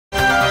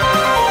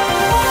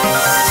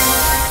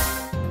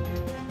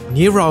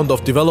new round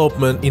of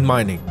development in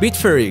mining.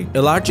 Bitfury,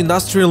 a large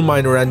industrial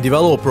miner and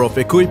developer of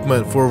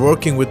equipment for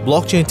working with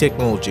blockchain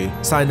technology,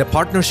 signed a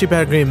partnership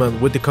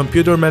agreement with the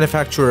computer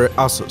manufacturer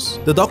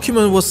Asus. The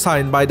document was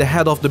signed by the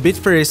head of the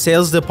Bitfury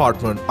sales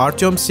department,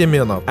 Artyom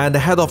Semyonov, and the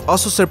head of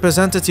Asus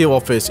representative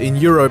office in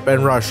Europe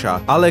and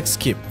Russia, Alex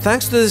Kip.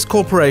 Thanks to this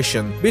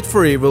cooperation,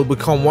 Bitfury will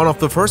become one of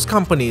the first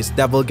companies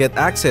that will get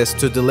access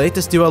to the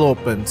latest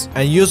developments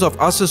and use of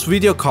Asus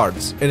video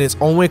cards in its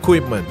own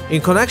equipment.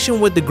 In connection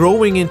with the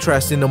growing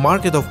interest in the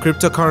market of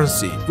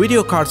cryptocurrency,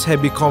 video cards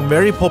have become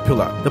very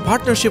popular. The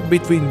partnership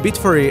between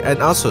Bitfury and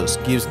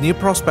Asus gives new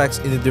prospects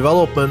in the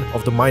development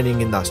of the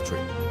mining industry.